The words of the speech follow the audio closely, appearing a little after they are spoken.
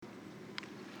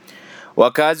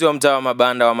Wakazi wa mtaa wa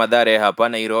mabanda wa Mathare hapa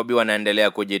Nairobi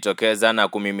wanaendelea kujitokeza na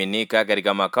kumiminika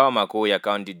katika makao makuu ya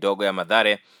kaunti dogo ya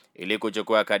Mathare ili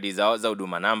kuchukua kadi zao za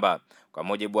huduma namba. Kwa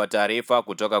mujibu wa taarifa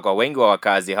kutoka kwa wengi wa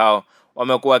wakazi hao,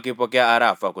 wamekuwa wakipokea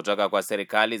arafa kutoka kwa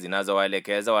serikali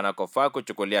zinazowaelekeza wanakofaa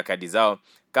kuchukulia kadi zao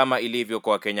kama ilivyo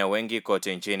kwa Wakenya wengi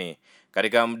kote nchini.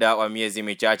 Katika muda wa miezi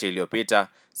michache iliyopita,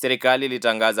 serikali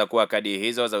ilitangaza kuwa kadi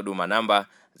hizo za huduma namba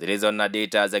zilizo na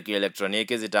data za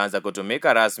kielektroniki zitaanza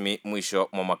kutumika rasmi mwisho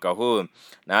mwa mwaka huu.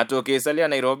 Na tukisalia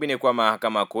Nairobi ni kwa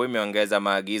mahakama kuu imeongeza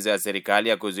maagizo ya serikali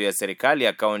ya kuzuia serikali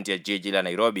ya kaunti ya jiji la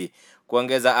Nairobi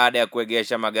kuongeza ada ya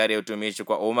kuegesha magari ya utumishi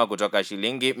kwa umma kutoka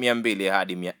shilingi 200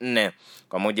 hadi 400.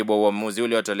 Kwa mujibu wa uamuzi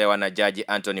uliotolewa na Jaji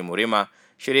Anthony Murima,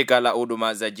 shirika la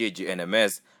huduma za jiji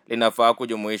NMS linafaa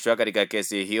kujumuishwa katika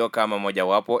kesi hiyo kama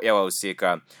mojawapo ya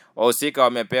wahusika. Wahusika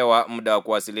wamepewa muda wa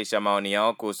kuwasilisha maoni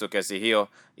yao kuhusu kesi hiyo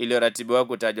iliyoratibiwa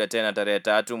kutajwa tena tarehe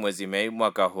 3 mwezi Mei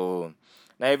mwaka huu.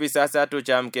 Na hivi sasa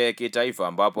tuchamke kitaifa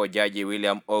ambapo Jaji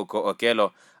William Oko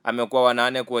Okello amekuwa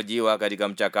wanane kuhojiwa katika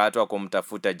mchakato wa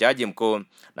kumtafuta jaji mkuu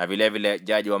na vile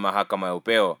jaji wa mahakama ya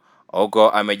upeo. Oko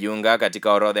amejiunga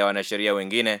katika orodha ya wanasheria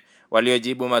wengine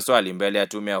waliojibu maswali mbele ya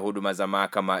tume ya huduma za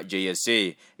mahakama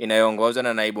JSC inayoongozwa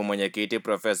na naibu mwenyekiti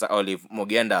Profesa Olive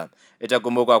Mugenda.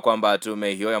 Itakumbukwa kwamba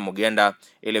tume hiyo ya Mugenda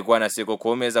ilikuwa na siku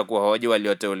 10 za kuhoji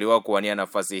walioteuliwa kuwania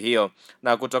nafasi hiyo,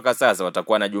 na kutoka sasa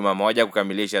watakuwa na juma moja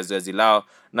kukamilisha zoezi lao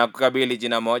na kukabili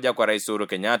jina moja kwa Rais Uhuru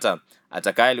Kenyatta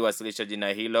atakayeliwasilisha jina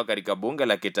hilo katika bunge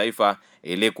la kitaifa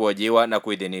ili kuhojiwa na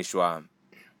kuidhinishwa.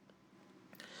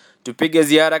 Tupige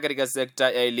ziara katika sekta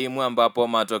ya elimu ambapo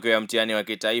matokeo ya mtihani wa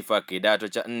kitaifa kidato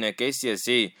cha 4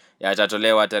 KCSE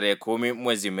yatatolewa tarehe 10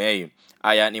 mwezi Mei.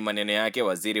 Haya ni maneno yake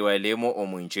waziri wa elimu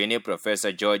humu nchini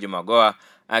Profesa George Magoha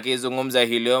akizungumza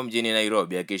hilo mjini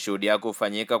Nairobi akishuhudia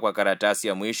kufanyika kwa karatasi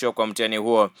ya mwisho kwa mtihani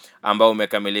huo ambao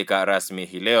umekamilika rasmi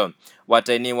hii leo.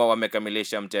 Watahiniwa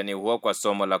wamekamilisha mtihani huo kwa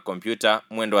somo la kompyuta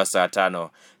mwendo wa saa 5.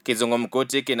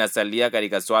 Kizungumkuti kinasalia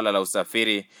katika swala la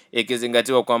usafiri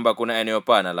ikizingatiwa kwamba kuna eneo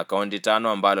pana la kaunti 5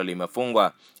 ambalo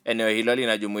limefungwa. Eneo hilo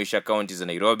linajumuisha kaunti za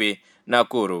Nairobi,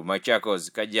 Nakuru,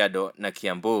 Machakos, Kajiado na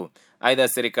Kiambu. Aidha,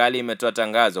 serikali imetoa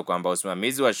tangazo kwamba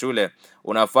usimamizi wa shule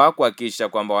unafaa kuhakikisha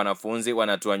kwamba wanafunzi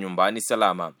wanatua nyumbani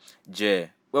salama. Je,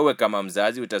 wewe kama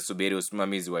mzazi utasubiri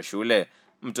usimamizi wa shule?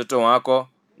 Mtoto wako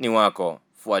ni wako.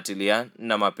 Fuatilia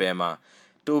na mapema.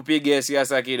 Tupige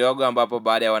siasa kidogo ambapo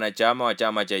baada ya wanachama wa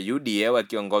chama cha UDA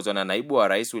wakiongozwa na naibu wa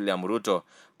rais William Ruto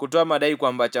kutoa madai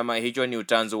kwamba chama hicho ni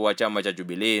utanzu wa chama cha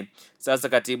Jubilee, sasa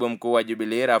katibu mkuu wa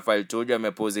Jubilee Raphael Tuju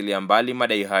amepuuzilia mbali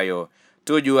madai hayo.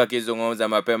 Tuju akizungumza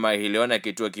mapema hii leo na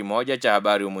kituo kimoja cha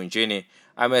habari humu nchini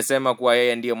amesema kuwa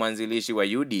yeye ndiye mwanzilishi wa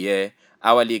UDA,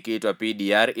 awali ikiitwa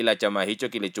PDR, ila chama hicho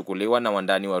kilichukuliwa na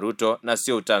wandani wa Ruto na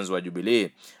sio utanzu wa Jubilee.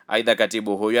 Aidha,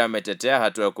 katibu huyo ametetea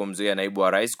hatua ya kumzuia naibu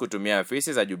wa rais kutumia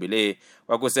afisi za Jubilee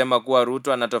kwa kusema kuwa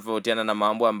Ruto anatofautiana na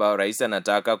mambo ambayo rais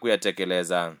anataka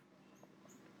kuyatekeleza.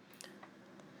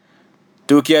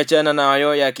 Tukiachana na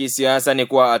hayo ya kisiasa ni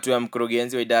kwa hatua ya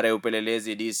mkurugenzi wa idara ya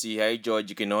upelelezi DCI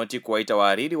George Kinoti kuwaita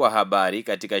wahariri wa habari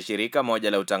katika shirika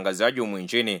moja la utangazaji humu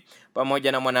nchini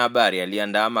pamoja na mwanahabari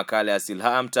aliyeandaa makala ya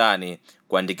Silaha Mtaani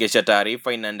kuandikisha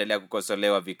taarifa inaendelea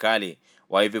kukosolewa vikali.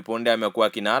 Wa hivi punde amekuwa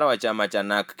kinara wa chama cha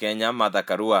NARC Kenya Martha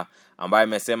Karua ambaye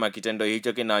amesema kitendo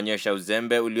hicho kinaonyesha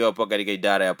uzembe uliopo katika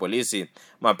idara ya polisi.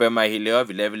 Mapema hii leo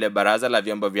vile baraza la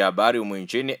vyombo vya habari humu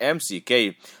nchini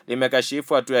MCK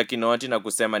limekashifu hatua ya Kinoti na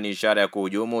kusema ni ishara ya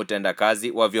kuhujumu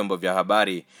utendakazi wa vyombo vya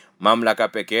habari. Mamlaka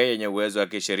pekee yenye uwezo wa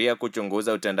kisheria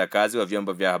kuchunguza utendakazi wa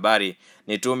vyombo vya habari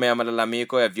ni tume ya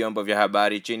malalamiko ya vyombo vya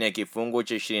habari chini ya kifungu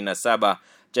cha 27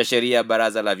 cha sheria ya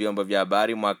baraza la vyombo vya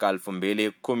habari mwaka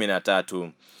 2013.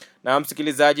 Na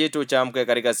msikilizaji, tuchamke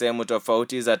katika sehemu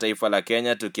tofauti za taifa la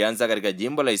Kenya, tukianza katika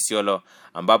jimbo la Isiolo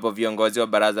ambapo viongozi wa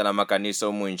baraza la makanisa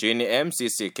humu nchini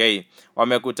MCCK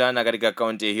wamekutana katika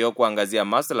kaunti hiyo kuangazia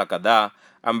masuala kadhaa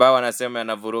ambao wanasema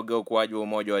yanavuruga ukuaji wa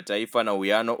umoja wa taifa na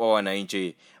uwiano wa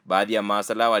wananchi. Baadhi ya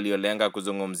masuala waliolenga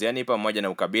kuzungumzia ni pamoja na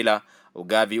ukabila,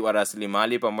 ugavi wa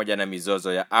rasilimali pamoja na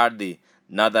mizozo ya ardhi.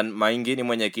 Nathan Maingi ni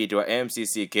mwenyekiti wa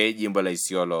MCCK jimbo la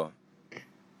Isiolo.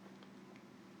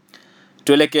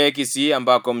 Tuelekee Kisii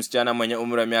ambako msichana mwenye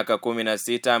umri wa miaka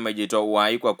 16 amejitoa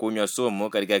uhai kwa kunywa sumu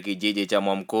katika kijiji cha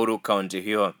Mwamkuru kaunti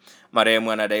hiyo.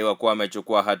 Marehemu anadaiwa kuwa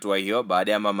amechukua hatua hiyo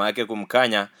baada ya mama yake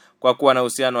kumkanya kwa kuwa na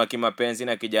uhusiano wa kimapenzi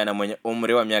na kijana mwenye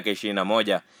umri wa miaka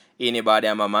 21. Hii ni baada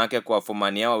ya mama yake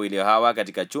kuwafumania wawili hawa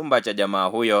katika chumba cha jamaa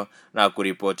huyo na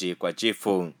kuripoti kwa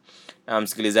chifu. Na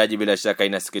msikilizaji, bila shaka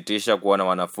inasikitisha kuona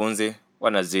wanafunzi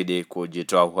wanazidi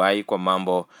kujitoa uhai kwa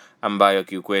mambo ambayo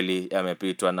kiukweli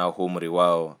yamepitwa na umri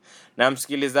wao. Na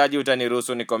msikilizaji,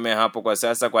 utaniruhusu nikomea hapo kwa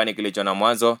sasa, kwani kilicho na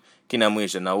mwanzo kina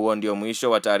mwisho, na huo ndio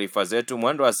mwisho wa taarifa zetu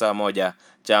mwendo wa saa 1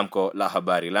 Jamko la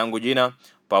habari. Langu jina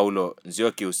Paulo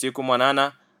Nzioki. Usiku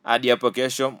mwanana hadi hapo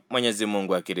kesho, Mwenyezi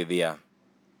Mungu akiridhia.